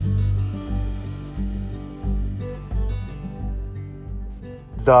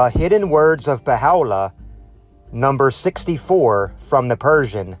The Hidden Words of Baha'u'llah, number 64 from the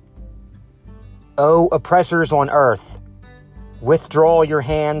Persian. O oppressors on earth, withdraw your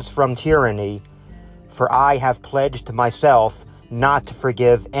hands from tyranny, for I have pledged myself not to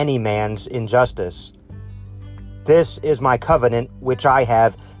forgive any man's injustice. This is my covenant which I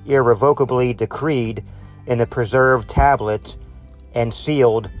have irrevocably decreed in a preserved tablet and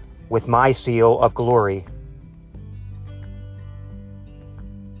sealed with my seal of glory.